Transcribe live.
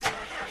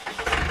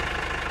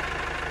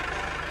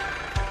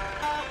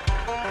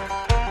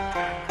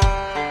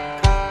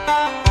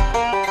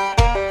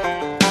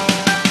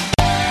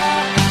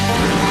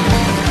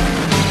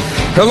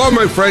Hello,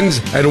 my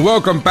friends, and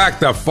welcome back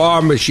to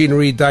Farm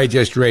Machinery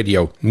Digest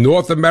Radio,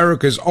 North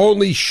America's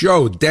only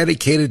show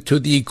dedicated to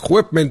the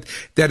equipment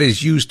that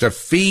is used to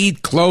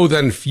feed, clothe,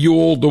 and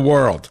fuel the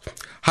world.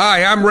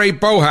 Hi, I'm Ray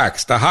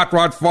Bohax, the hot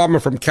rod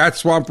farmer from Cat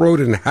Swamp Road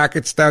in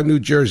Hackettstown,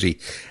 New Jersey,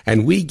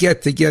 and we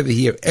get together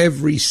here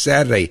every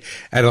Saturday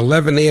at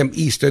 11 a.m.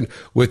 Eastern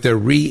with a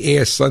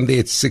re-air Sunday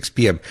at 6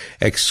 p.m.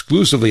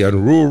 exclusively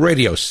on Rural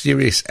Radio,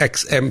 Sirius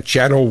XM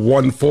Channel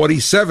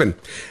 147.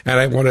 And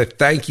I want to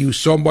thank you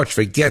so much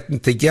for getting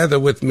together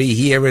with me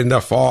here in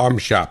the farm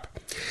shop.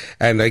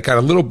 And I got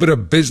a little bit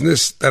of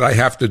business that I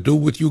have to do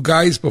with you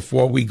guys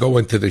before we go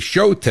into the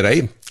show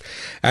today.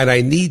 And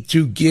I need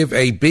to give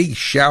a big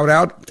shout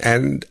out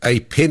and a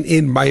pin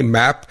in my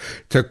map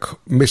to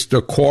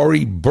Mr.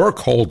 Corey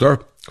Burkholder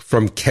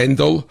from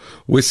Kendall,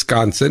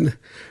 Wisconsin,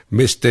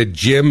 Mr.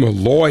 Jim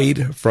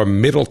Lloyd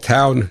from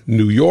Middletown,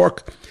 New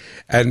York,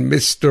 and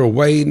Mr.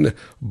 Wayne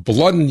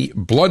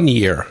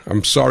Blunier,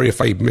 I'm sorry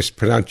if I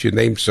mispronounced your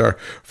name, sir,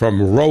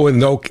 from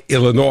Roanoke,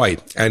 Illinois.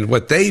 And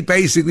what they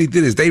basically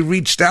did is they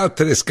reached out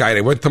to this guy.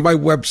 They went to my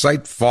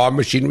website,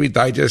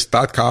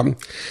 farmmachinerydigest.com,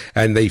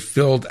 and they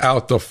filled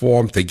out the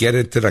form to get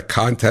into the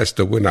contest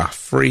to win a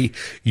free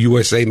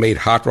USA-made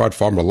hot rod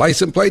farmer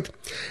license plate,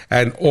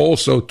 and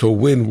also to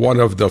win one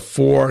of the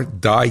 4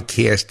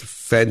 die-cast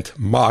Fendt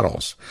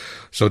models.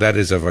 So that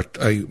is a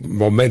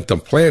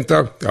Momentum planter,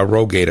 a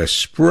Rogator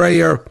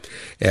sprayer,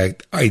 an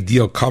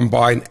Ideal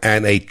combine,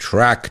 and a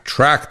Track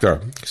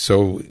tractor.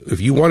 So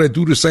if you want to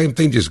do the same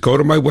thing, just go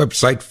to my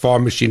website,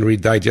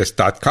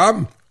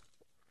 farmmachinerydigest.com.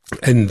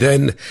 And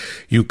then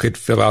you could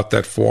fill out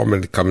that form,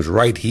 and it comes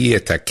right here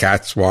to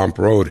Cat Swamp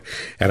Road.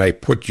 And I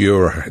put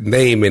your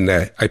name in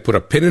there. I put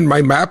a pin in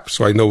my map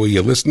so I know where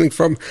you're listening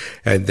from.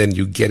 And then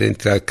you get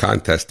into that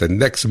contest. And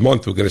next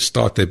month, we're going to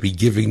start to be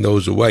giving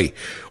those away,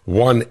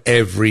 one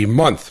every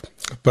month.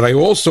 But I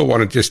also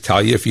want to just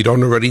tell you, if you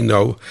don't already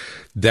know,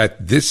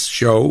 that this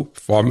show,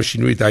 Farm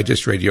Machinery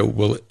Digest Radio,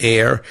 will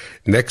air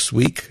next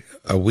week.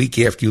 A week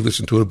after you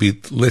listen to it, it'll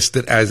be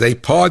listed as a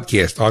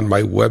podcast on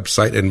my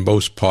website and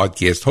most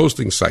podcast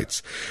hosting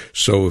sites.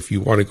 So if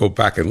you want to go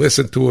back and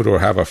listen to it, or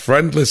have a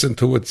friend listen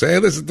to it, say, hey,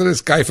 listen to this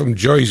guy from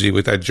Jersey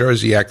with that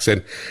Jersey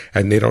accent,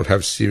 and they don't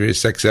have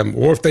Sirius XM,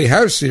 or if they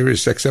have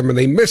Sirius XM and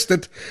they missed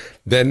it,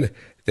 then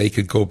they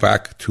could go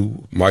back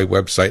to my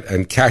website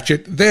and catch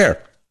it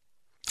there.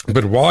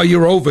 But while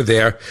you're over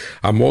there,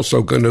 I'm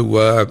also going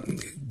to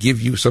give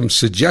you some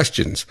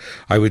suggestions.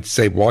 I would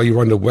say while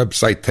you're on the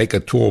website, take a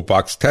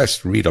toolbox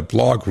test, read a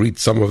blog, read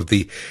some of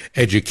the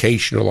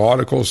educational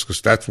articles, because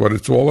that's what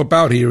it's all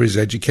about here, is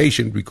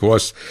education,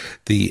 because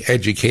the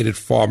educated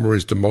farmer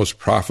is the most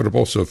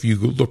profitable. So if you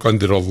look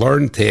under the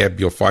Learn tab,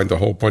 you'll find a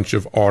whole bunch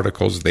of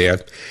articles there.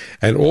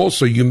 And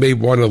also you may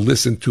want to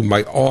listen to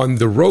my On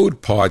the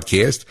Road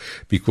podcast,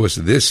 because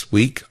this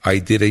week I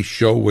did a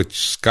show with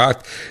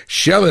Scott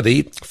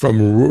Shellady from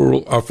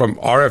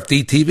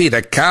RFD TV,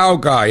 the cow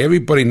guy.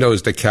 Everybody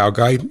knows the cow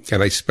guy,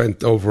 and I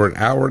spent over an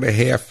hour and a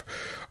half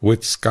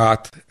with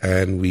Scott,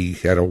 and we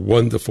had a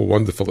wonderful,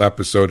 wonderful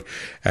episode.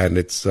 And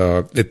that's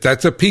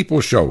a people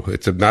show.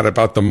 It's not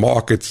about the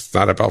markets. It's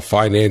not about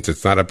finance.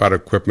 It's not about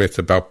equipment. It's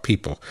about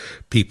people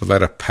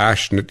that are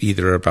passionate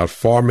either about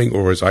farming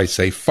or, as I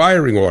say,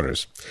 firing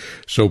orders.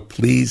 So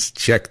please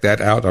check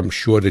that out. I'm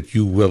sure that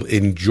you will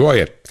enjoy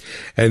it.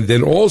 And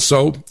then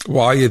also,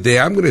 while you're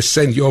there, I'm going to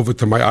send you over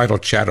to my Idle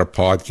Chatter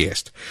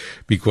podcast,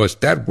 because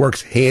that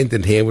works hand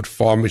in hand with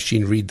Farm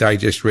Machinery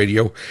Digest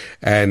Radio.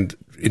 And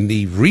in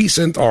the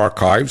recent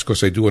archives,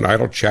 because I do an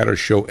Idle Chatter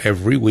show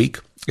every week,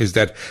 is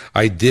that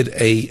I did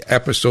a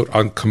episode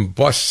on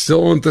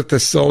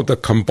cylinder-to-cylinder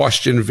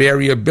combustion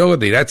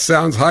variability. That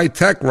sounds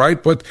high-tech,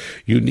 right? But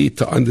you need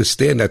to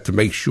understand that to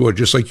make sure,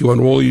 just like you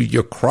on all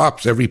your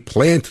crops, every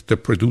plant to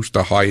produce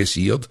the highest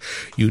yield,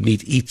 you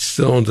need each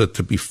cylinder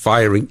to be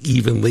firing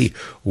evenly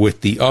with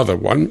the other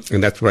one.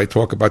 And that's what I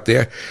talk about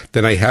there.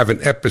 Then I have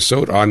an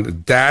episode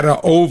on data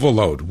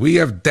overload. We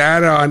have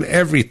data on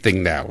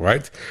everything now,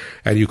 right?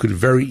 And you could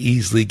very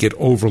easily get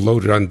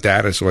overloaded on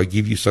data. So I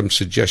give you some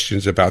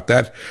suggestions about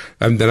that.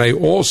 And then I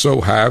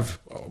also have,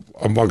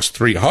 amongst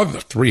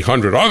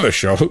 300 other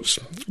shows,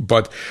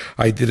 but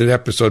I did an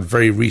episode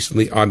very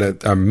recently on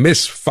a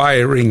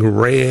misfiring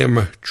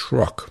Ram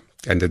truck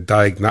and the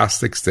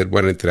diagnostics that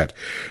went into that.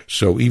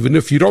 So even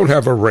if you don't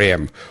have a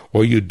RAM,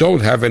 or you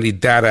don't have any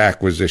data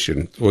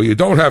acquisition, or you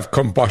don't have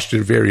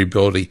combustion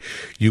variability,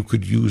 you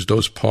could use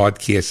those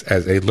podcasts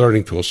as a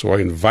learning tool. So I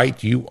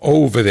invite you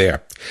over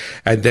there.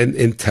 And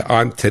then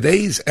on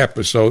today's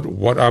episode,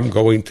 what I'm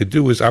going to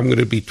do is I'm going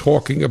to be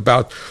talking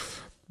about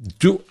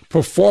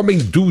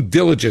performing due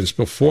diligence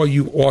before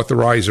you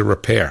authorize a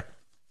repair.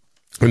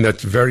 And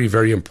that's very,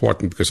 very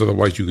important, because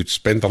otherwise you could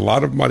spend a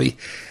lot of money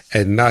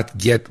and not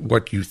get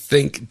what you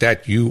think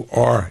that you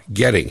are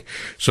getting.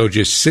 So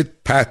just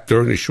sit pat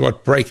during a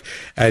short break,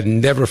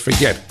 and never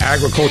forget,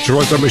 agriculture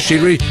runs on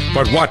machinery,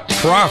 but what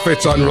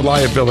profits on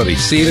reliability.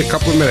 See you in a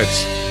couple of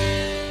minutes.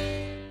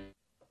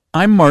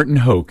 I'm Martin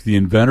Hoke, the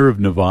inventor of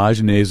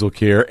Navage Nasal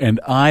Care,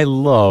 and I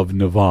love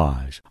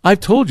Navage.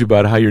 I've told you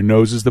about how your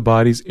nose is the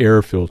body's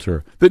air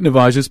filter, that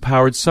Navage's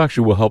powered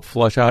suction will help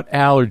flush out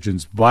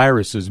allergens,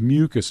 viruses,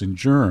 mucus, and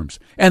germs,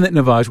 and that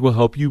Navage will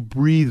help you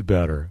breathe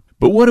better.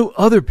 But what do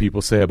other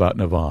people say about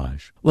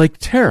Navage? Like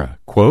Tara,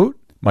 quote,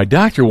 "My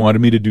doctor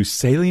wanted me to do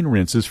saline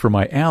rinses for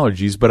my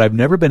allergies, but I've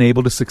never been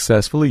able to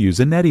successfully use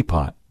a neti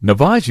pot.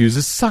 Navage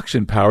uses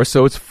suction power,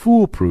 so it's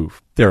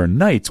foolproof. There are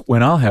nights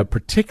when I'll have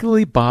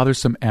particularly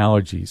bothersome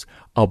allergies.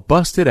 I'll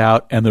bust it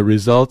out, and the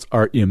results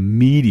are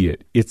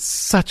immediate. It's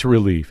such a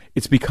relief.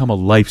 It's become a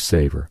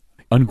lifesaver."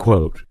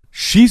 Unquote.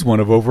 She's one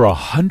of over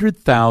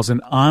 100,000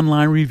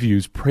 online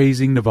reviews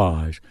praising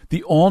Navage,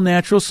 the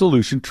all-natural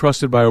solution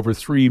trusted by over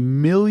 3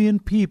 million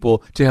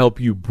people to help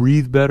you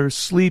breathe better,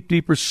 sleep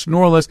deeper,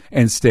 snore less,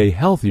 and stay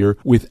healthier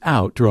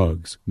without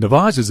drugs.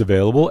 Navage is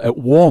available at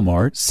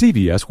Walmart,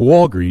 CVS,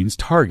 Walgreens,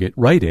 Target,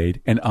 Rite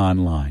Aid, and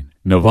online.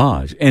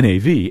 Navage,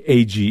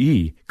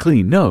 N-A-V-A-G-E,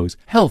 clean nose,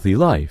 healthy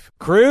life.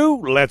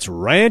 Crew, let's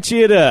ranch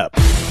it up.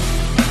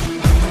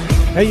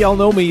 Hey, y'all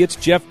know me, it's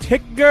Jeff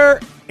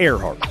Tigger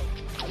Earhart.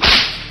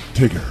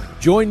 Tigger.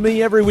 Join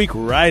me every week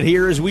right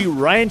here as we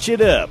ranch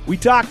it up. We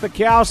talk the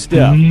cow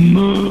stuff,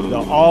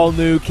 the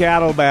all-new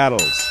cattle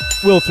battles.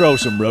 We'll throw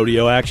some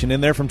rodeo action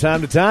in there from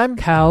time to time.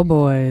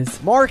 Cowboys.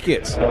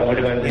 Markets.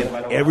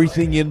 And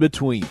everything in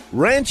between.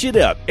 Ranch it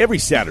up every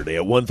Saturday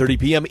at 1:30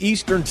 p.m.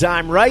 Eastern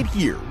Time right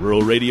here.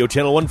 Rural Radio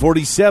Channel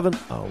 147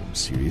 on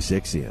Sirius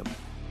XM.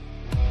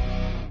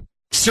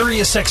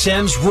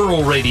 SiriusXM's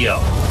Rural Radio,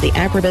 the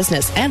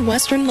agribusiness and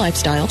Western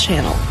lifestyle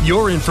channel.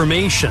 Your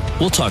information.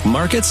 We'll talk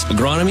markets,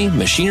 agronomy,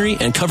 machinery,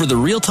 and cover the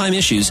real-time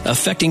issues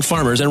affecting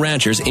farmers and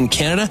ranchers in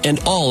Canada and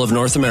all of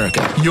North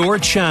America. Your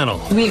channel.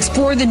 We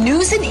explore the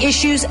news and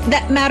issues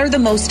that matter the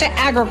most to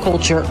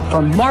agriculture,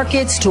 from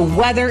markets to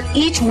weather.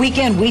 Each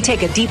weekend, we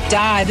take a deep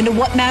dive into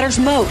what matters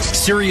most.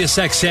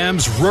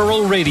 SiriusXM's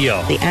Rural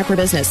Radio, the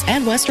agribusiness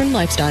and Western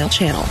lifestyle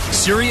channel.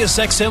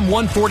 SiriusXM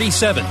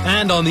 147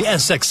 and on the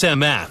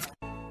SXM app.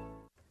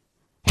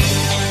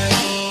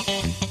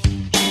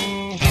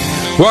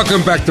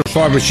 Welcome back to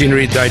Farm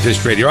Machinery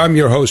Digest Radio. I'm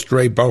your host,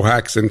 Ray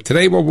Bohax, and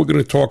today what we're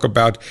going to talk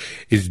about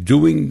is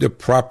doing the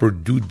proper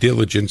due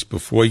diligence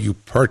before you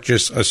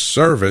purchase a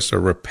service, a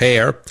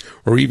repair,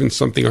 or even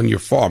something on your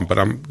farm. But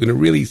I'm going to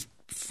really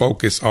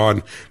focus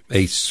on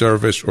a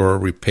service or a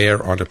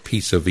repair on a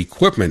piece of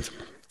equipment.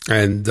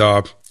 And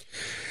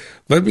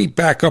let me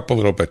back up a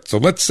little bit. So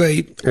let's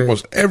say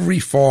almost every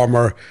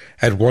farmer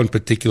at one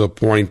particular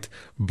point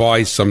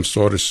buys some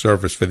sort of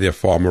service for their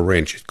farm or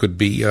ranch. It could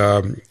be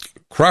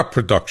crop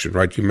production,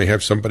 right? You may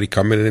have somebody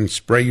come in and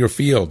spray your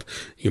field.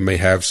 You may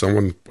have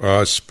someone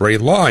spray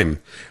lime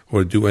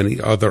or do any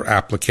other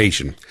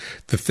application.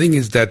 The thing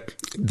is that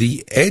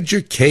the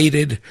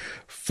educated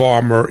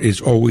farmer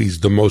is always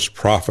the most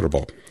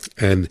profitable.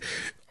 And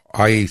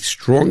I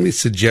strongly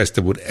suggest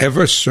that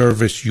whatever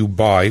service you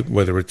buy,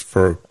 whether it's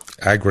for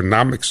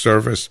agronomic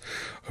service,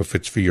 or if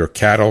it's for your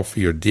cattle, for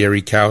your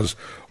dairy cows,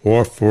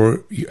 or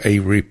for a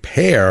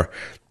repair,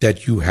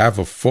 that you have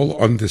a full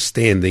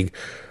understanding.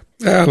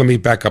 Let me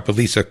back up, at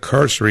least a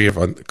cursory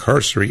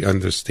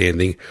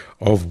understanding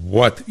of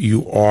what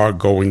you are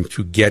going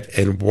to get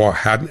and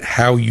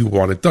how you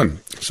want it done.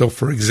 So,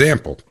 for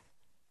example,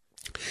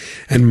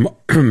 and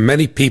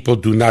many people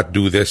do not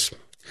do this,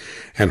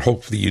 and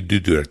hopefully you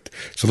do it.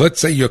 So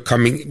let's say you're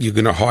going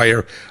to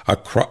hire a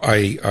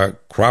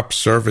crop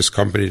service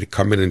company to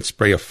come in and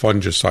spray a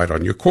fungicide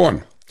on your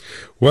corn.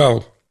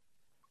 Well,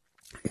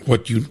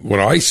 what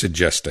I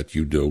suggest that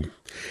you do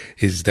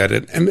is that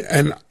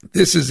and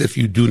this is if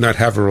you do not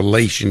have a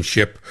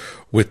relationship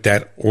with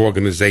that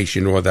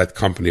organization or that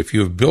company. If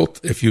you've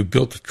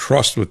built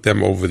trust with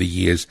them over the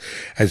years,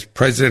 as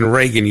President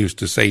Reagan used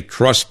to say,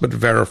 trust but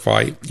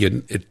verify.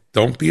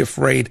 Don't be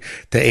afraid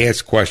to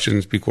ask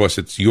questions, because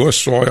it's your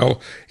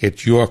soil,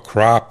 it's your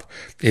crop,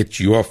 it's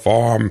your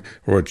farm,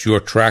 or it's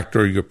your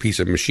tractor, your piece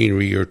of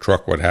machinery, your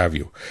truck, what have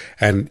you.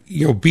 And,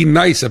 be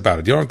nice about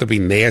it. You don't have to be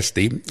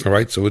nasty, all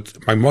right? So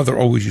my mother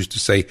always used to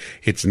say,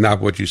 it's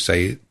not what you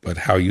say, but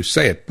how you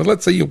say it. But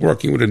let's say you're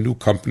working with a new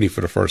company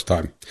for the first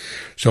time.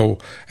 So,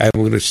 and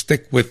we're going to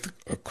stick with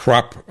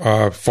crop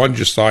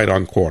fungicide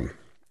on corn.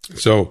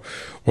 So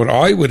what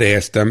I would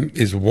ask them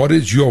is, what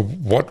is your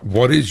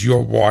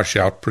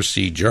washout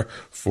procedure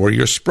for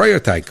your sprayer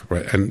tank?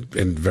 And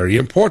very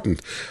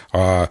important,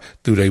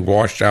 do they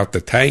wash out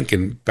the tank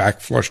and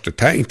backflush the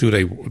tank? Do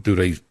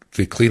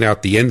they clean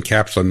out the end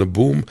caps on the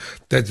boom?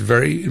 That's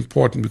very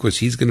important, because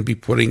he's going to be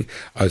putting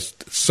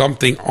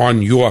something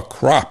on your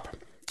crop.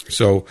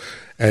 So,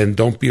 and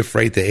don't be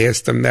afraid to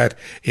ask them that.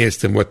 Ask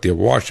them what their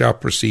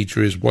washout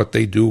procedure is, what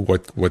they do,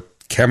 what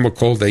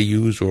chemical they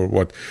use, or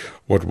what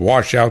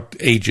washout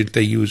agent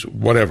they use,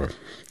 whatever.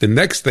 The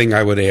next thing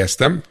I would ask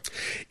them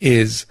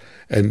is,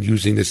 and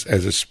using this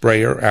as a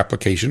sprayer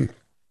application,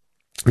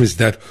 is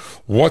that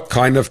what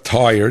kind of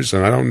tires,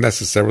 and I don't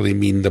necessarily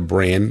mean the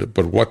brand,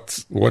 but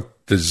what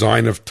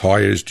design of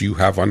tires do you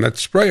have on that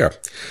sprayer?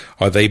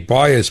 Are they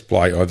bias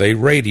ply? Are they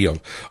radial?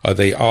 Are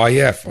they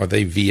IF? Are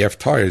they VF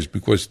tires?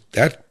 Because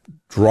that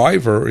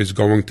driver is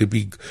going to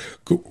be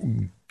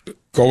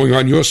going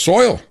on your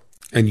soil.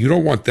 And you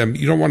don't want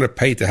to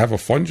pay to have a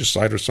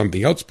fungicide or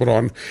something else put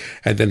on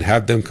and then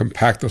have them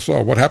compact the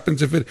soil. What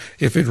happens if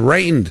it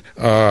rained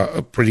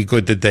pretty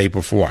good the day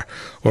before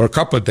or a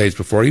couple of days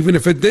before? Even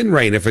if it didn't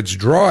rain, if it's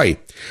dry,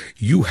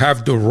 you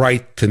have the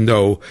right to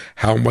know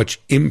how much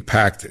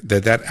impact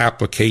that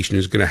application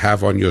is going to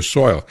have on your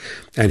soil.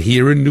 And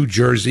here in New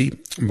Jersey,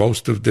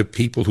 most of the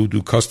people who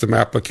do custom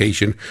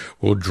application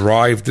will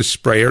drive the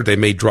sprayer. They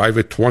may drive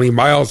it 20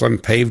 miles on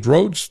paved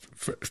roads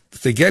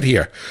to get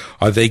here.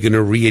 Are they going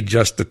to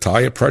readjust the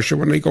tire pressure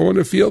when they go in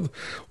the field?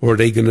 Or are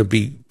they going to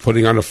be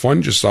putting on a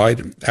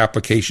fungicide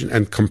application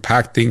and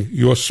compacting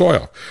your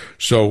soil?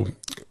 So,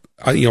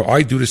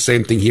 I do the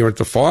same thing here at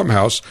the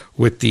farmhouse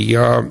with the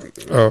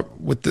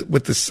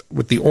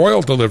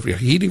oil delivery,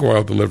 heating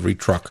oil delivery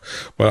truck.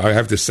 Well, I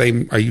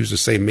use the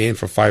same man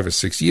for 5 or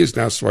 6 years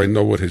now, so I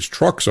know what his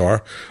trucks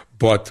are.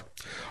 But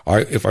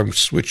if I'm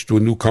switched to a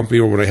new company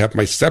or when I have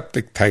my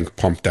septic tank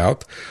pumped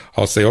out,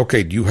 I'll say,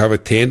 okay, do you have a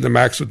tandem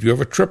axle? Do you have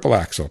a triple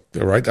axle?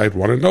 All right. I'd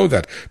want to know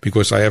that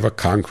because I have a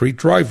concrete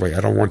driveway.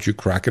 I don't want you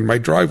cracking my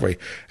driveway.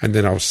 And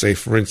then I'll say,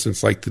 for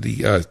instance, like to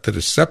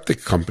the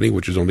septic company,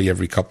 which is only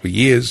every couple of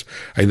years,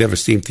 I never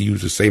seem to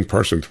use the same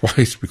person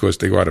twice because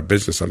they go out of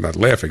business. I'm not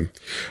laughing.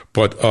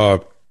 But,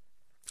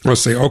 I'll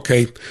say,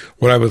 okay,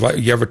 what I would like,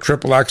 you have a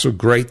triple axle?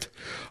 Great.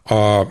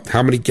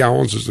 How many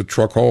gallons does the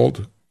truck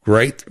hold?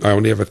 Great. I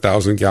only have a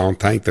 1,000-gallon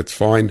tank. That's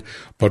fine.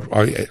 But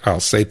I'll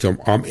say to them,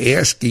 I'm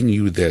asking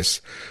you this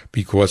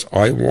because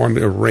I want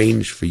to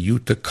arrange for you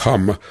to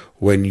come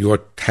when your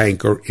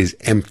tanker is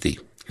empty.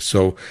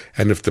 So,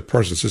 and if the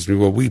person says to me,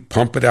 well, we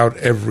pump it out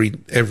every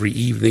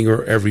evening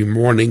or every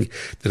morning,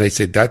 then I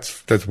say,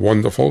 that's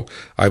wonderful.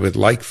 I would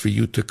like for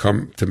you to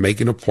come to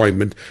make an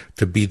appointment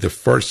to be the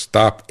first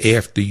stop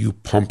after you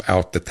pump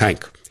out the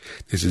tank.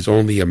 This is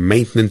only a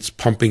maintenance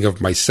pumping of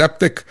my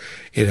septic.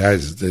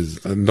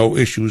 There's no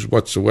issues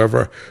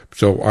whatsoever.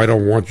 So I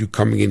don't want you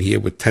coming in here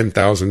with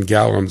 10,000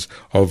 gallons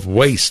of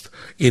waste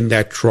in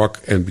that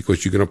truck. And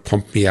because you're going to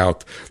pump me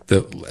out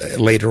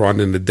later on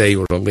in the day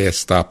or the last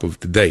stop of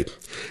the day.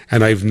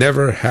 And I've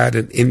never had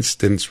an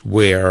instance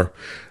where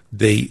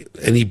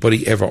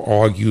anybody ever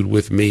argued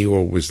with me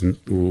or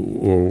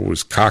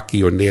was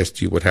cocky or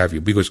nasty or what have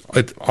you, because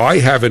I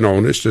have an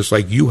onus, just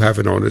like you have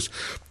an onus,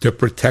 to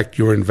protect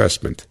your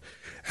investment,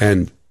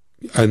 and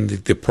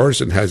the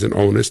person has an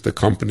onus, the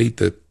company,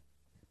 the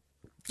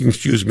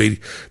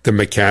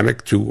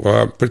mechanic,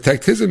 to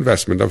protect his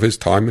investment of his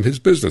time and his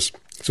business.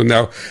 So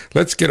now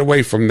let's get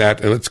away from that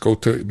and let's go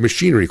to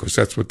machinery, because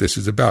that's what this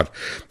is about.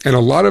 And a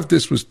lot of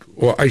this was,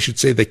 or I should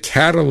say, the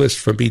catalyst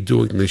for me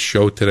doing this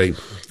show today,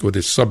 or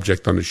this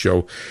subject on the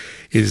show,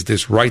 is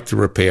this right to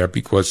repair,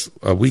 because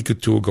a week or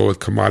two ago at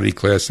Commodity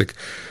Classic,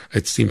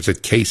 it seems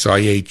that Case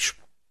IH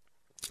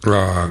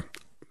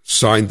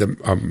signed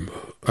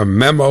a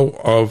memo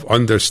of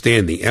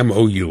understanding,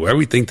 MOU.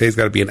 Everything today's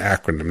got to be an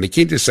acronym. They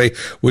can't just say,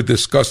 we're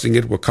discussing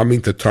it, we're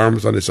coming to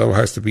terms on this. Oh, it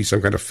has to be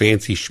some kind of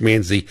fancy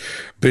schmancy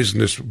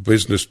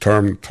business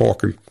term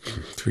talk, and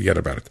forget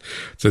about it.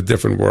 It's a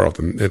different world,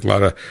 and a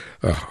lot of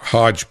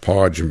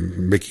hodgepodge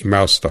and Mickey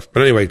Mouse stuff.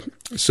 But anyway,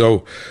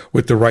 so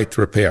with the right to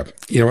repair,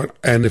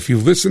 and if you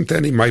listen to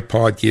any of my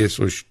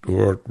podcasts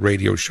or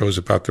radio shows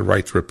about the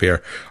right to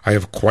repair, I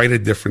have quite a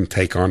different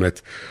take on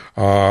it.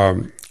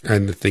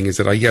 And the thing is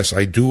that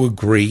I do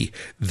agree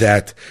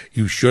that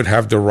you should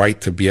have the right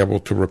to be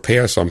able to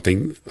repair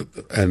something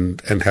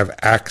and have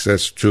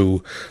access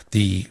to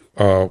the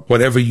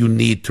whatever you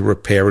need to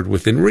repair it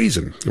within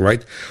reason,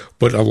 right?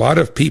 But a lot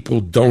of people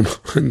don't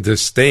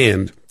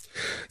understand,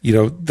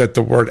 that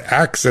the word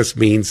access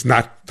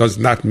does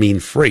not mean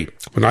free.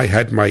 When I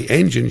had my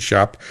engine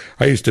shop,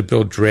 I used to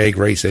build drag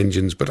race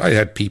engines, but I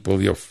had people,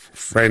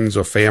 friends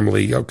or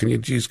family, can you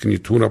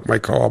tune up my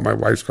car, my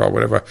wife's car,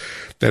 whatever.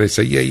 Then I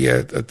say,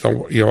 yeah,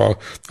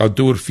 I'll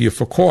do it for you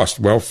for cost.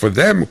 Well, for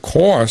them,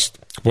 cost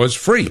was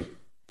free.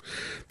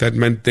 That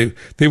meant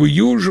they were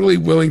usually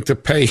willing to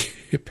pay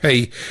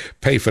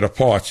for the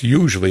parts.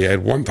 Usually,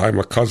 at one time,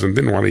 a cousin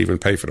didn't want to even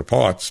pay for the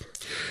parts.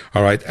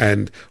 All right,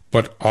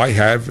 but I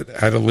have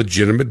had a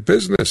legitimate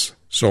business,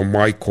 so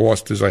my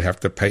cost is I have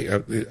to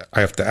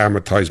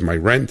amortize my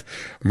rent,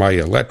 my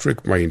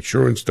electric, my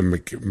insurance,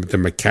 the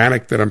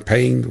mechanic that I'm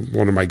paying,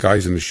 one of my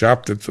guys in the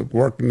shop that's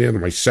working there,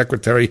 my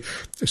secretary.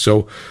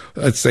 So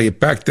let's say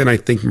back then, I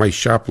think my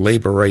shop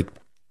labor rate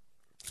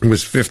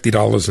was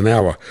 $50 an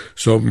hour.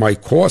 So my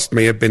cost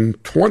may have been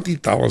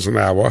 $20 an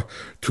hour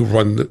to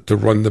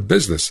run the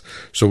business.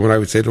 So when I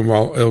would say to them,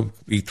 well, it'll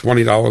be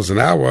 $20 an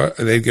hour,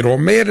 they'd get all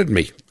mad at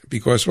me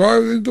because,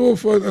 well, I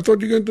thought you were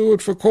going to do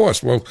it for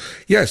cost. Well,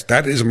 yes,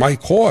 that is my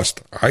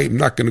cost. I'm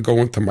not going to go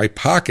into my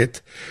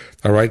pocket.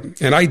 All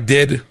right. And I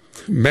did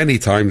many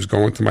times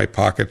go into my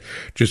pocket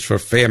just for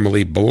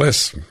family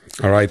bliss.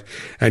 all right,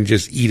 and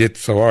just eat it.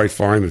 So, all right,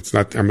 fine. It's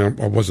not, I mean,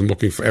 I wasn't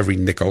looking for every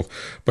nickel,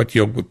 but,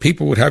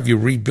 people would have you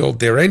rebuild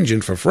their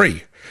engine for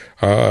free,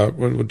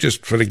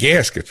 just for the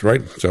gaskets,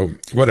 right? So,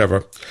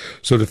 whatever.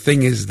 So the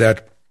thing is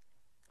that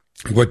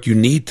what you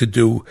need to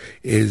do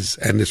is,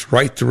 and it's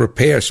right to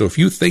repair. So if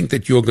you think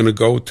that you're going to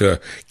go to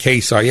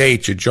Case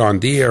IH or John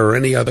Deere or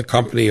any other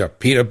company or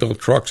Peterbilt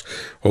Trucks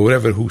or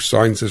whatever who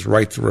signs this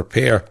right to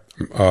repair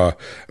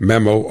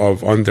memo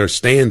of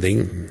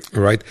understanding,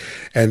 right,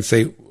 and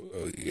say,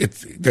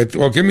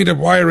 give me the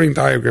wiring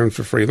diagrams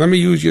for free. Let me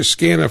use your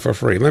scanner for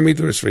free. Let me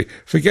do this for free.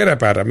 Forget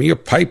about it. I mean, you're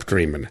pipe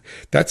dreaming.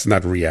 That's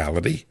not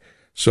reality.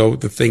 So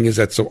the thing is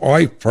that, so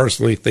I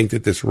personally think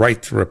that this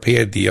right to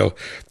repair deal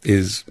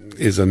is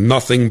a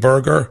nothing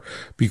burger,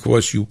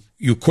 because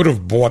you could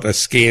have bought a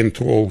scan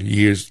tool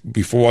years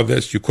before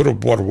this. You could have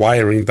bought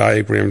wiring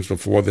diagrams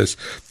before this.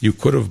 You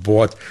could have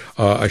bought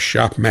a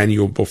shop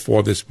manual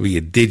before this, be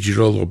it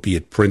digital or be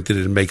it printed.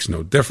 It makes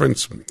no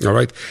difference. All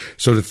right.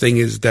 So the thing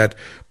is that,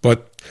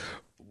 but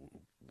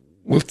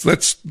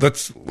let's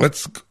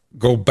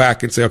go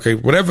back and say, okay,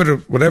 whatever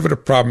the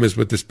problem is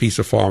with this piece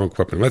of farm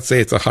equipment, let's say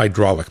it's a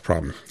hydraulic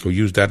problem. We'll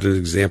use that as an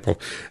example,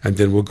 and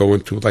then we'll go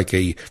into like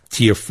a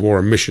tier 4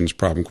 emissions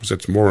problem, because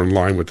it's more in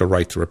line with the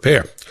right to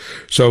repair.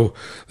 So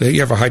there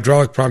you have a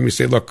hydraulic problem. You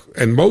say, look,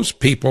 and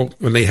most people,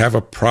 when they have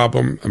a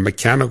problem, a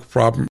mechanical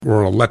problem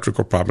or an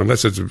electrical problem,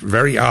 unless it's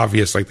very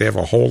obvious, like they have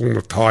a hole in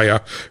the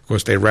tire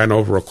because they ran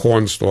over a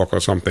corn stalk or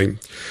something,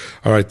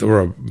 all right,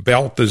 or a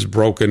belt is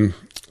broken,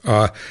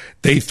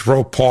 they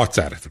throw parts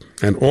at it.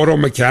 And auto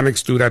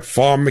mechanics do that,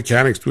 farm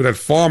mechanics do that,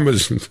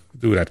 farmers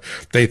do that.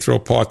 They throw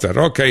parts at it.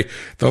 Okay,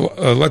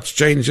 let's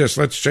change this.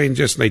 And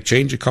they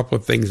change a couple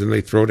of things and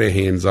they throw their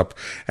hands up.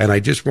 And I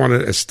just want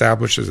to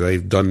establish, as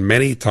I've done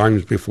many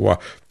times before,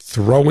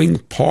 throwing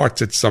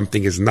parts at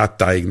something is not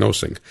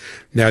diagnosing.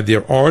 Now,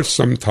 there are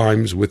some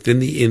times within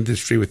the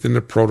industry, within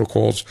the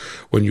protocols,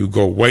 when you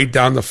go way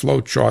down the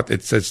flow chart,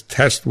 it says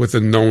test with a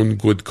known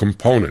good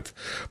component.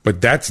 But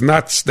that's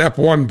not step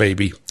 1,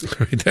 baby.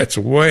 That's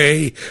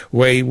way,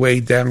 way, way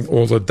down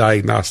all the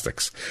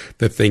diagnostics.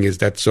 The thing is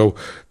that, so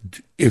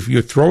if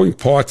you're throwing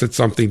parts at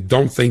something,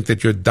 don't think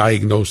that you're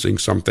diagnosing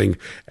something.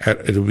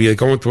 It'll be like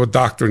going to a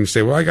doctor and you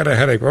say, well, I got a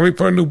headache. Let me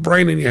put a new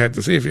brain in your head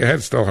to see if your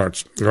head still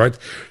hurts, right?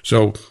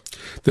 So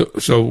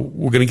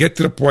we're going to get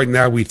to the point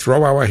now we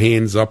throw our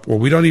hands up, or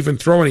we don't even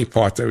throw any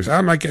parts.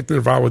 I'm not getting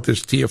involved with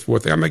this tier 4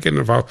 thing. I'm not getting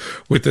involved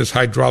with this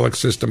hydraulic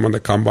system on the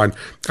combine.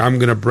 I'm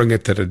going to bring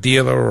it to the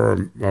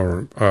dealer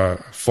or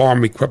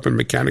farm equipment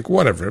mechanic,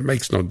 whatever. It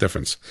makes no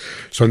difference.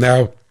 So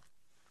now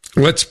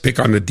let's pick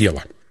on the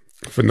dealer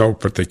for no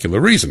particular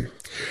reason.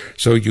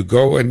 So you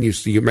go and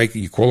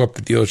you call up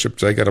the dealership,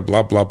 say, I got a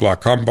blah, blah, blah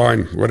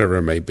combine, whatever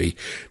it may be,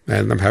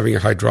 and I'm having a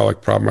hydraulic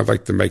problem. I'd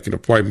like to make an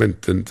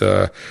appointment and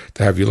to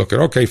have you look at,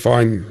 okay,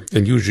 fine.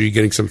 And usually you're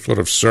getting some sort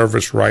of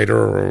service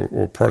writer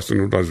or person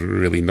who doesn't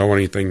really know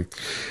anything.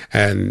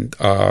 And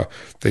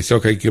they say,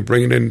 okay, you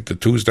bring it in to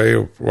Tuesday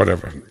or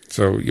whatever.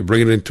 So you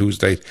bring it in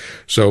Tuesday.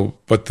 So,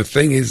 but the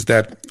thing is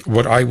that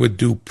what I would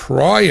do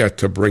prior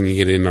to bringing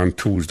it in on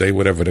Tuesday,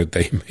 whatever the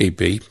day may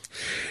be,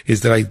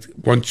 is that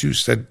once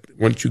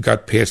you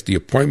got past the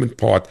appointment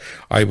part,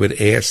 I would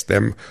ask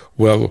them,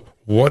 well,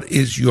 what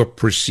is your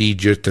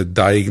procedure to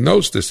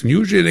diagnose this? And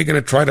usually they're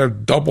going to try to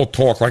double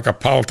talk like a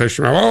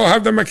politician. Oh,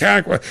 have the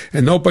mechanic.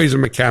 And nobody's a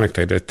mechanic,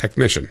 they're a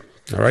technician.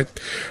 All right.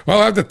 Well,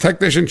 I'll have the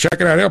technician check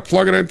it out. He'll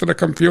plug it into the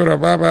computer,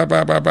 blah, blah,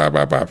 blah, blah, blah,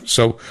 blah, blah.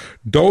 So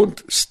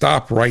don't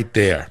stop right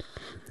there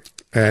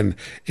and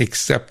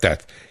accept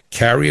that.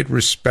 Carry it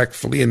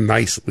respectfully and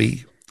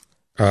nicely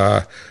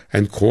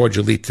and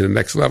cordially to the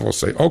next level.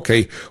 Say,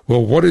 okay,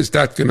 well, what is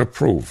that going to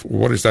prove?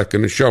 What is that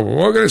going to show? Well,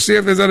 we're going to see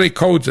if there's any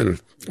codes in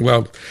it.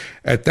 Well,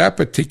 at that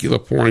particular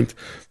point,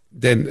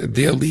 then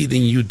they're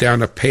leading you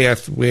down a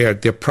path where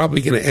they're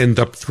probably going to end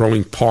up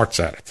throwing parts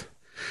at it.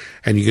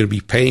 And you're going to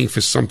be paying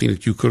for something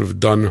that you could have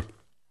done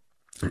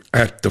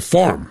at the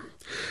farm.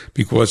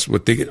 Because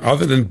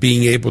other than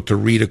being able to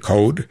read a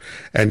code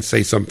and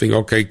say something,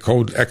 okay,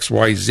 code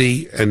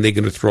XYZ, and they're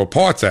going to throw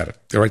parts at it.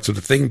 All right. So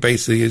the thing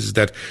basically is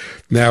that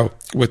now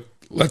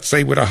let's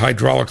say with a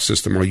hydraulic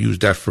system, I'll use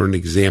that for an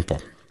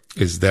example,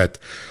 is that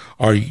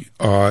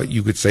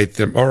you could say to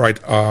them, all right,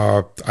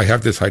 I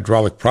have this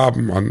hydraulic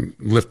problem. I'm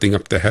lifting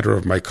up the header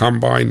of my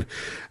combine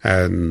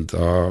and,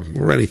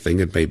 or anything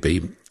it may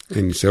be.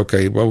 And you say,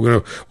 okay,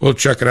 well, we'll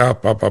check it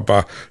out, blah, blah,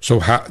 blah.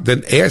 So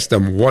then ask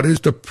them, what is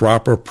the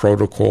proper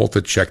protocol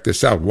to check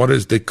this out? What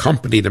does the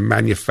company, the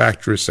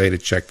manufacturer say to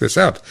check this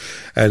out?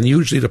 And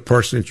usually the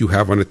person that you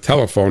have on the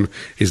telephone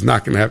is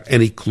not going to have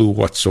any clue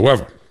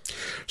whatsoever.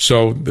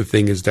 So the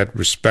thing is that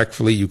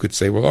respectfully, you could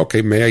say, well,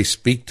 okay, may I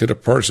speak to the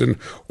person?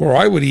 Or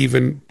I would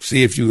even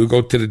see if you could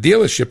go to the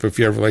dealership if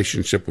you have a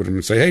relationship with them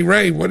and say, hey,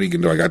 Ray, what are you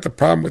going to do? I got the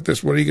problem with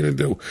this. What are you going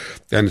to do?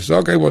 And it's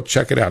okay, well,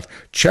 check it out.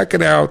 Check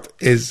it out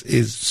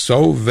is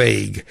so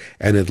vague,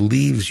 and it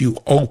leaves you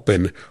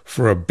open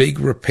for a big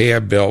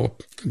repair bill,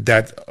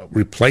 that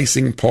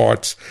replacing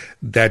parts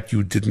that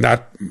you did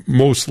not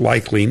most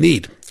likely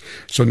need.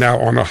 So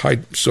now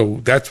so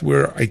that's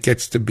where it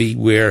gets to be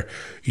where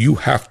you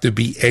have to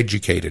be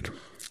educated.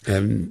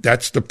 And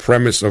that's the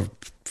premise of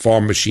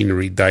Farm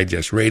Machinery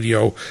Digest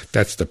Radio.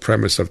 That's the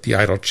premise of the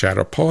Idle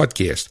Chatter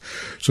podcast.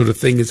 So the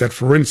thing is that,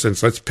 for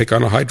instance, let's pick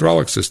on a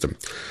hydraulic system.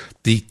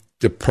 The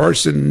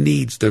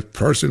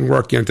person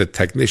working on the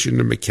technician,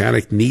 the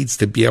mechanic needs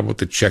to be able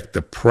to check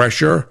the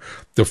pressure,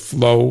 the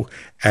flow,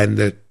 and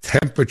the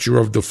temperature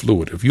of the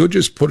fluid. If you're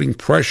just putting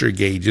pressure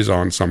gauges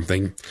on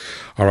something,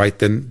 all right,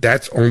 then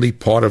that's only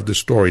part of the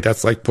story.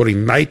 That's like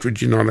putting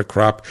nitrogen on a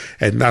crop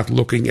and not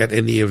looking at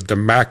any of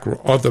the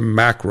other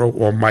macro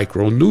or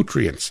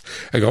micronutrients.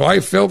 I go,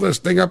 I fill this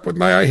thing up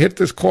with I hit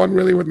this corn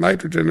really with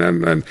nitrogen,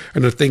 and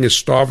the thing is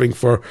starving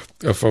for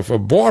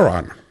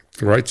boron.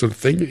 Right, so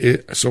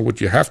so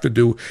what you have to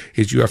do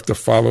is you have to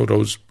follow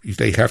those.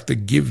 They have to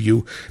give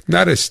you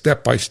not a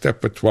step-by-step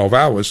for 12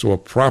 hours. So a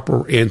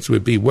proper answer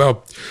would be,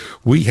 well,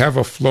 we have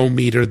a flow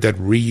meter that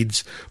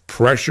reads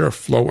pressure,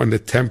 flow, and the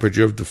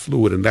temperature of the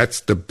fluid, and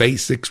that's the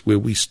basics where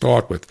we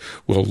start with.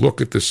 We'll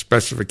look at the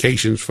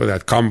specifications for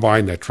that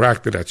combine, that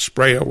tractor, that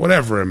sprayer,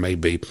 whatever it may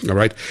be, all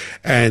right?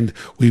 And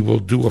we will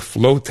do a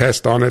flow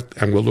test on it,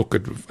 and we'll look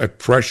at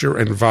pressure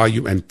and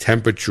volume and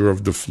temperature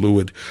of the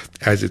fluid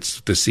as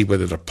it's to see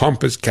whether the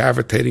pump is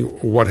cavitating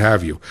or what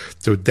have you.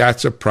 So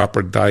that's a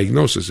proper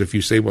diagnosis. If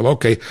you say, well,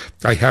 okay,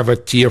 I have a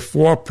tier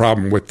 4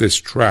 problem with this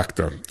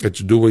tractor. It's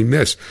doing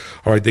this.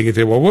 All right, they can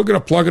say, well, we're going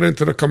to plug it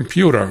into the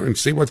computer and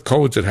see what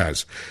codes it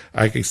has.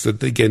 I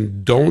said,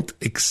 again, don't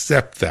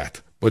accept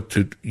that. But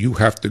you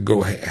have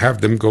to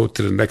have them go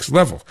to the next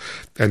level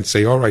and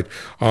say, all right,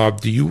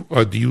 do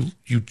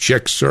you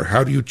check, sir?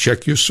 How do you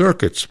check your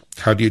circuits?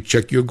 How do you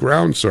check your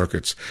ground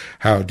circuits?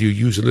 How do you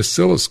use an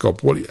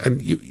oscilloscope?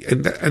 And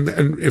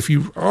if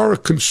you are a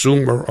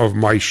consumer of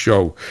my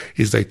show,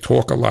 I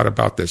talk a lot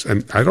about this,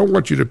 and I don't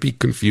want you to be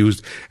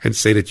confused and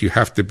say that you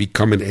have to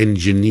become an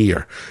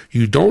engineer.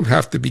 You don't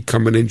have to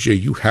become an engineer.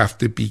 You have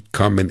to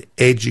become an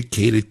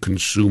educated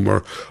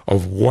consumer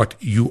of what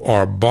you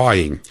are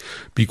buying,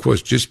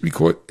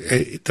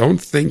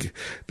 don't think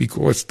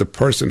because the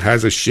person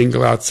has a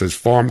shingle out says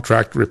Farm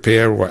Tractor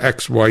Repair or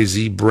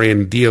XYZ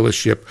brand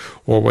dealership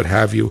or what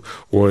have you,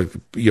 or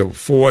the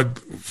Ford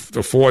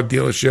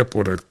dealership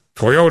or the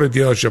Toyota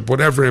dealership,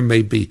 whatever it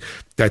may be,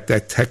 that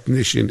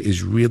technician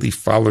is really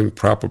following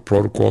proper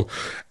protocol.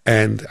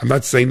 And I'm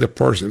not saying the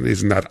person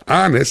is not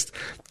honest,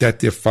 that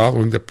they're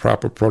following the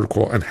proper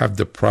protocol and have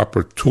the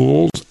proper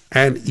tools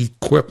and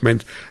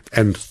equipment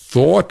and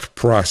thought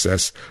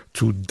process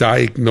to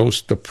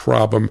diagnose the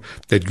problem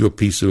that your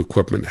piece of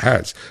equipment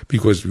has.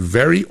 Because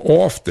very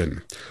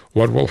often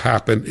what will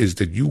happen is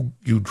that you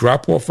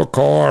drop off a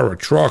car or a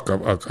truck,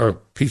 a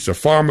piece of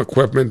farm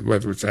equipment,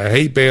 whether it's a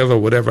hay bale or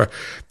whatever,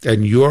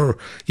 and they're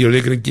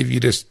going to give you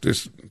this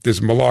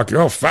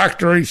malarkey,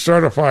 factory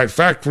certified,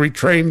 factory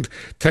trained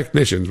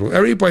technicians. Well,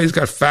 everybody's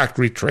got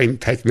factory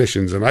trained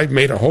technicians, and I've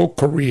made a whole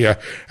career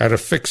out of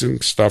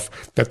fixing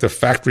stuff that the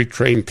factory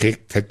trained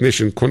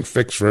technician couldn't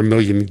fix for $1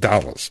 million.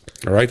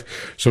 All right.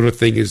 So the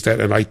thing is that,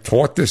 and I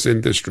taught this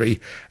industry,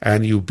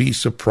 and you'll be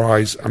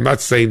surprised. I'm not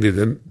saying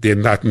that they're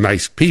not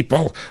nice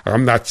people.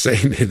 I'm not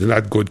saying that they're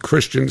not good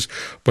Christians,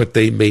 but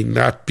they may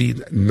not be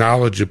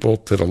knowledgeable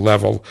to the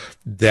level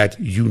that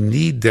you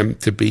need them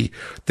to be,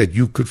 that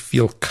you could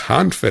feel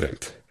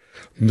confident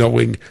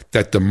knowing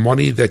that the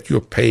money that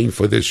you're paying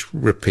for this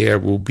repair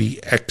will be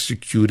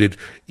executed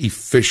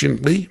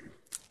efficiently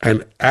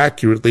and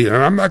accurately. And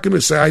I'm not going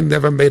to say I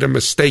never made a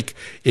mistake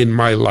in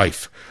my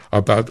life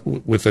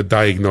with a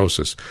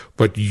diagnosis,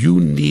 but you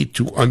need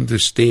to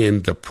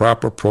understand the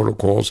proper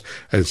protocols,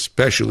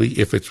 especially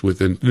if it's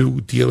with a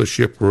new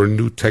dealership or a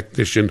new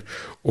technician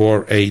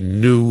or a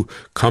new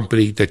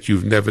company that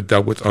you've never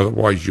dealt with.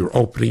 Otherwise, you're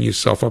opening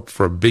yourself up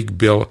for a big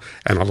bill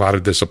and a lot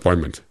of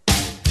disappointment.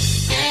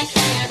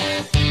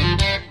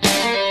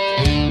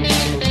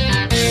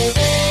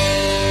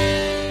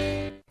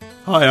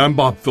 Hi, I'm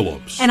Bob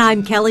Phillips. And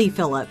I'm Kelly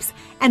Phillips.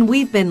 And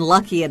we've been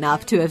lucky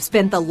enough to have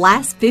spent the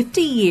last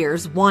 50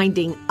 years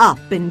winding up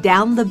and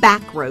down the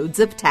back roads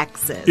of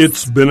Texas.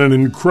 It's been an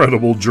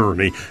incredible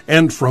journey.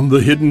 And from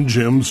the hidden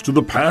gems to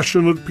the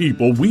passionate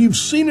people, we've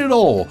seen it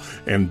all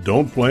and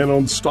don't plan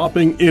on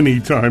stopping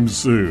anytime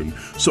soon.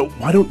 So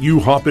why don't you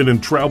hop in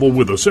and travel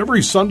with us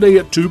every Sunday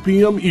at 2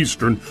 p.m.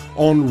 Eastern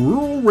on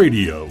Rural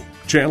Radio,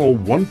 Channel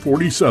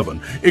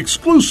 147,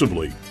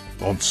 exclusively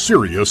on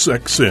Sirius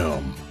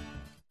XM.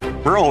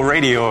 Rural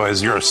Radio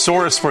is your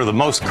source for the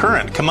most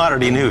current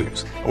commodity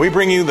news. We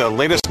bring you the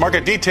latest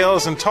market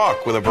details and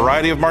talk with a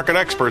variety of market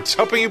experts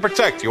helping you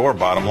protect your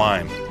bottom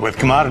line. With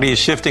commodities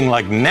shifting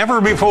like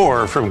never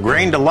before from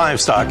grain to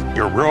livestock,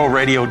 your Rural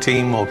Radio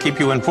team will keep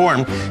you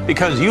informed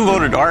because you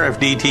voted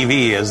RFD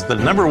TV as the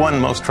 #1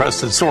 most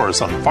trusted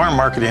source on farm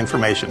market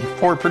information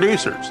for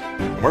producers.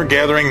 We're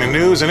gathering the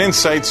news and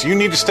insights you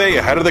need to stay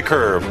ahead of the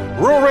curve.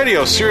 Rural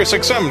Radio, Sirius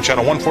XM,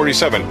 Channel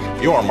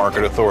 147, your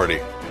market authority.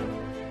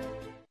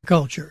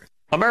 Culture.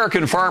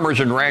 American farmers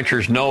and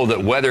ranchers know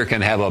that weather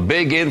can have a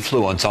big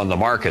influence on the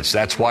markets.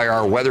 That's why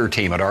our weather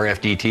team at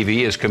RFD TV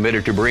is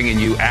committed to bringing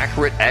you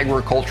accurate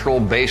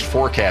agricultural-based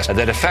forecasts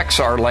that affects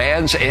our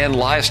lands and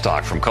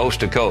livestock from coast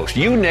to coast.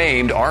 You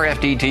named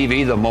RFD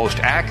TV the most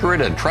accurate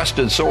and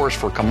trusted source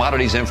for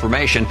commodities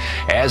information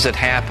as it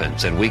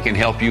happens, and we can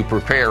help you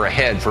prepare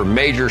ahead for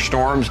major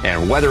storms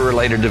and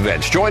weather-related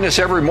events. Join us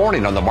every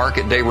morning on the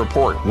Market Day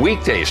Report,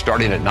 weekdays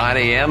starting at 9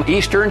 a.m.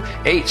 Eastern,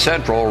 8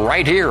 Central,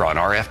 right here on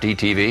RFD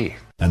TV.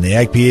 On the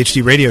Ag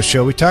PhD radio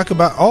show, we talk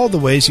about all the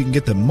ways you can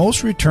get the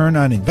most return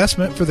on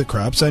investment for the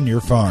crops on your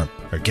farm.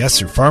 Our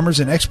guests are farmers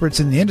and experts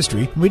in the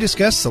industry, and we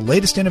discuss the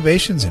latest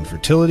innovations in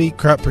fertility,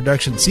 crop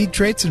production, seed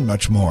traits, and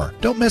much more.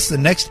 Don't miss the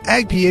next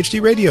Ag PhD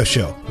radio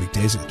show,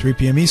 weekdays at 3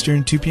 p.m.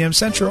 Eastern, 2 p.m.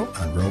 Central,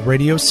 on Rural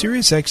Radio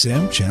Sirius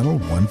XM, Channel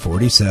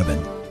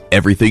 147.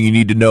 Everything you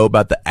need to know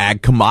about the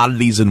ag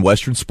commodities and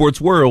Western sports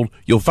world,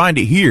 you'll find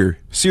it here,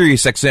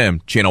 Sirius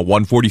XM, Channel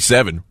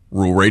 147,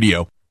 Rural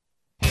Radio.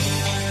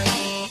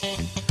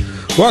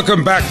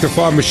 Welcome back to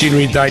Farm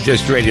Machinery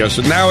Digest Radio.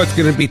 So now it's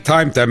going to be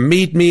time to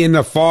meet me in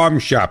the farm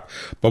shop.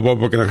 But what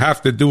we're going to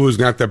have to do is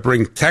going to have to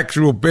bring Tex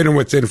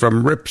Rubinowitz in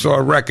from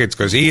Ripsaw Records,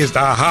 because he is the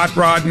hot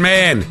rod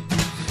man.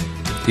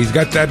 He's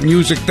got that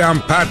music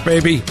down pat,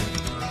 baby.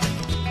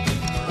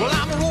 Well,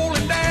 I'm a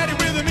rolling daddy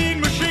with a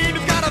mean machine.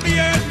 It's got to be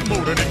a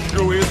motor that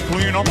sure is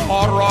clean. I'm a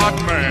hot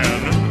rod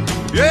man.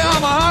 Yeah,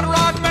 I'm a hot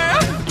rod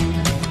man.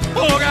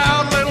 Look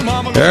out, little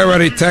mama.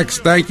 Alrighty, Tex,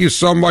 thank you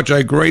so much.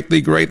 I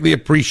greatly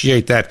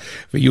appreciate that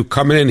for you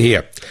coming in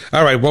here.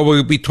 All right, what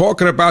we'll be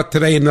talking about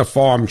today in the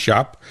farm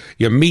shop,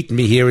 you meet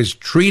me here, is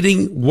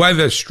treating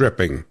weather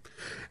stripping.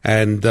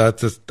 And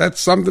that's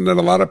something that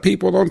a lot of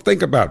people don't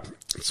think about.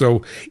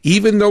 So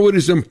even though it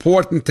is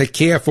important to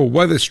care for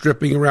weather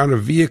stripping around a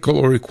vehicle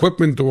or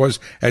equipment doors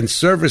and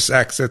service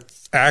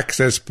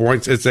access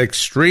points, it's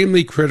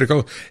extremely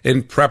critical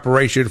in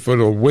preparation for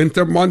the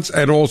winter months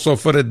and also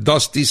for the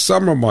dusty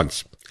summer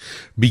months.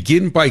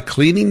 Begin by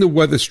cleaning the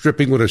weather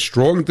stripping with a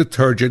strong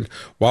detergent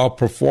while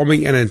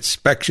performing an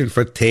inspection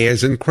for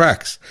tears and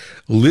cracks.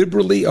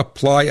 Liberally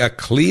apply a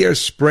clear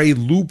spray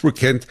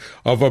lubricant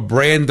of a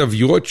brand of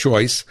your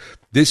choice.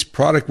 This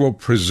product will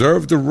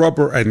preserve the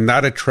rubber and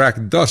not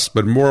attract dust,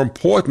 but more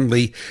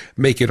importantly,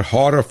 make it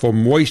harder for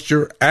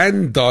moisture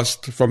and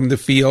dust from the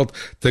field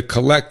to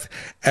collect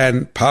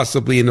and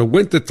possibly in the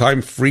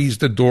wintertime freeze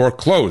the door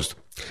closed.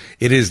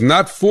 It is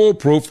not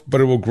foolproof,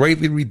 but it will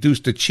greatly reduce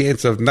the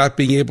chance of not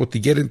being able to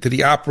get into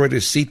the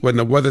operator's seat when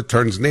the weather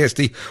turns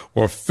nasty,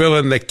 or fill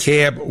in the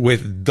cab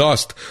with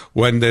dust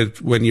when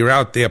you're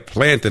out there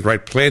planting,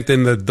 right? Plant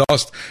in the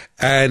dust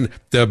and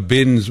the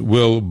bins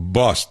will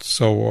bust.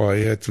 So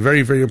it's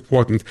very, very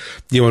important.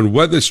 In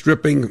weather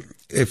stripping,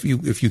 if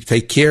you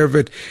take care of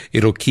it,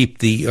 it'll keep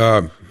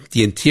the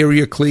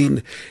interior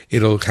clean.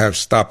 It'll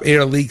stop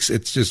air leaks.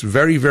 It's just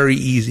very, very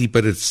easy,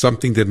 but it's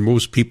something that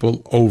most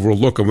people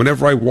overlook. And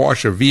whenever I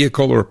wash a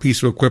vehicle or a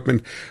piece of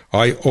equipment,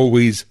 I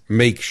always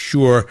make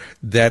sure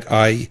that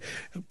I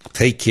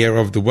take care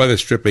of the weather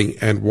stripping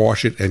and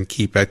wash it and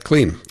keep it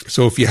clean.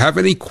 So if you have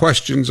any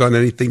questions on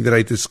anything that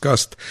I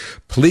discussed,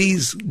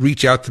 please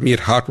reach out to me at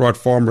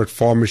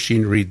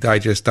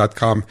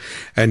hotrodfarmer@farmmachinerydigest.com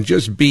and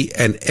just be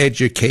an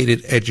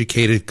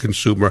educated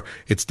consumer.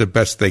 It's the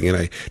best thing. And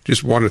I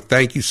just want to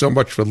thank you so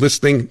much for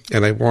listening,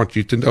 and I want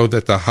you to know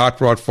that the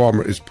Hot Rod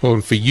Farmer is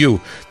pulling for you,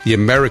 the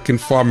American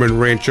farmer and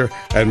rancher,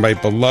 and my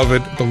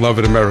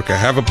beloved America.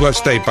 Have a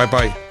blessed day.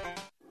 Bye-bye.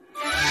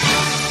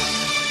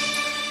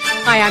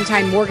 Hi, I'm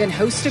Tyne Morgan,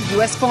 host of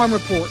U.S. Farm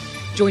Report.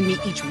 Join me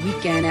each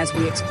weekend as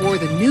we explore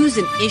the news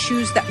and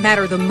issues that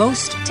matter the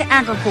most to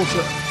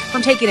agriculture.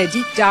 From taking a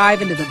deep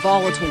dive into the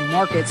volatile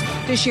markets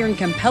to sharing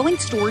compelling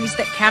stories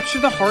that capture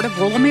the heart of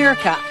rural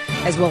America,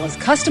 as well as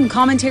custom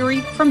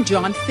commentary from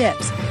John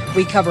Phipps.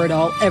 We cover it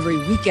all every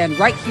weekend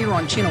right here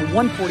on Channel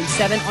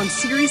 147 on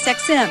Sirius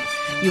XM.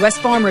 U.S.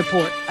 Farm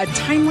Report, a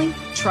timely,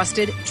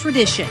 trusted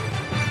tradition.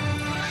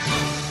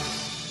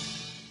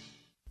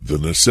 The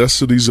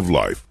necessities of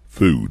life: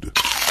 food,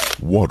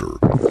 water,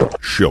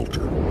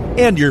 shelter.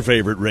 And your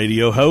favorite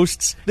radio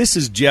hosts. This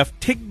is Jeff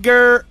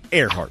Tigger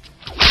Earhart.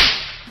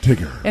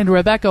 Tigger. And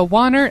Rebecca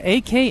Warner,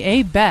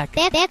 a.k.a. Beck.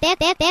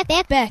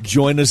 Beck.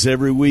 Join us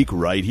every week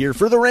right here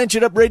for the Ranch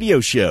It Up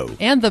radio show.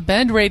 And the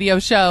Bend radio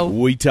show.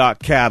 We talk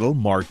cattle,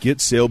 market,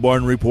 sale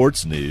barn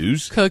reports,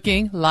 news,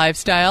 cooking,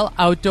 lifestyle,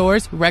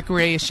 outdoors,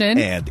 recreation.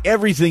 And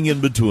everything in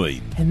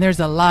between. And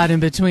there's a lot in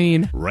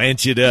between.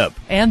 Ranch It Up.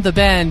 And the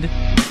Bend.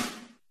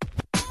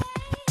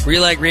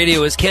 Real Ag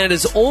Radio is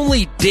Canada's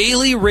only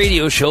daily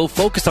radio show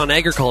focused on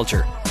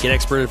agriculture. Get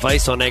expert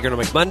advice on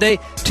Agronomic Monday.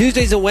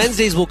 Tuesdays and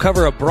Wednesdays will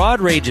cover a broad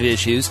range of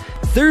issues.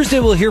 Thursday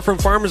we'll hear from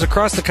farmers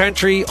across the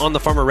country on the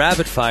Farmer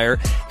Rapid Fire.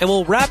 And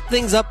we'll wrap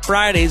things up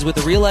Fridays with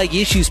the Real Ag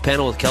Issues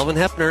panel with Kelvin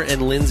Hefner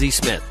and Lindsay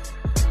Smith.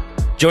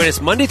 Join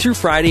us Monday through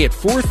Friday at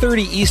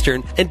 4:30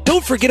 Eastern. And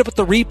don't forget about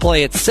the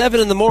replay at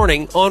 7 in the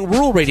morning on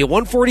Rural Radio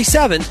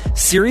 147,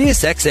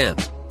 Sirius XM.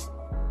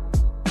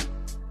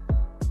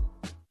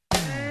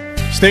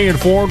 Stay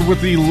informed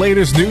with the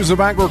latest news of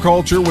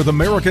agriculture with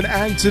American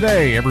Ag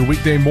Today every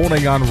weekday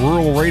morning on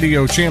Rural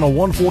Radio Channel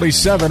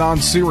 147 on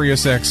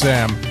Sirius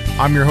XM.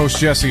 I'm your host,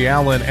 Jesse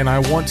Allen, and I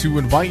want to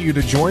invite you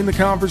to join the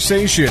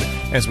conversation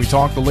as we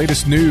talk the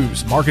latest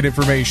news, market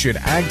information,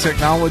 ag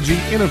technology,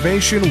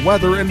 innovation,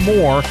 weather, and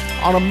more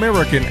on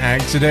American Ag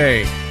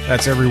Today.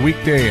 That's every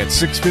weekday at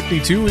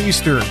 6:52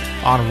 Eastern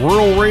on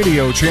Rural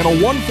Radio Channel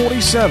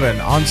 147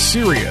 on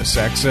Sirius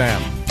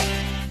XM.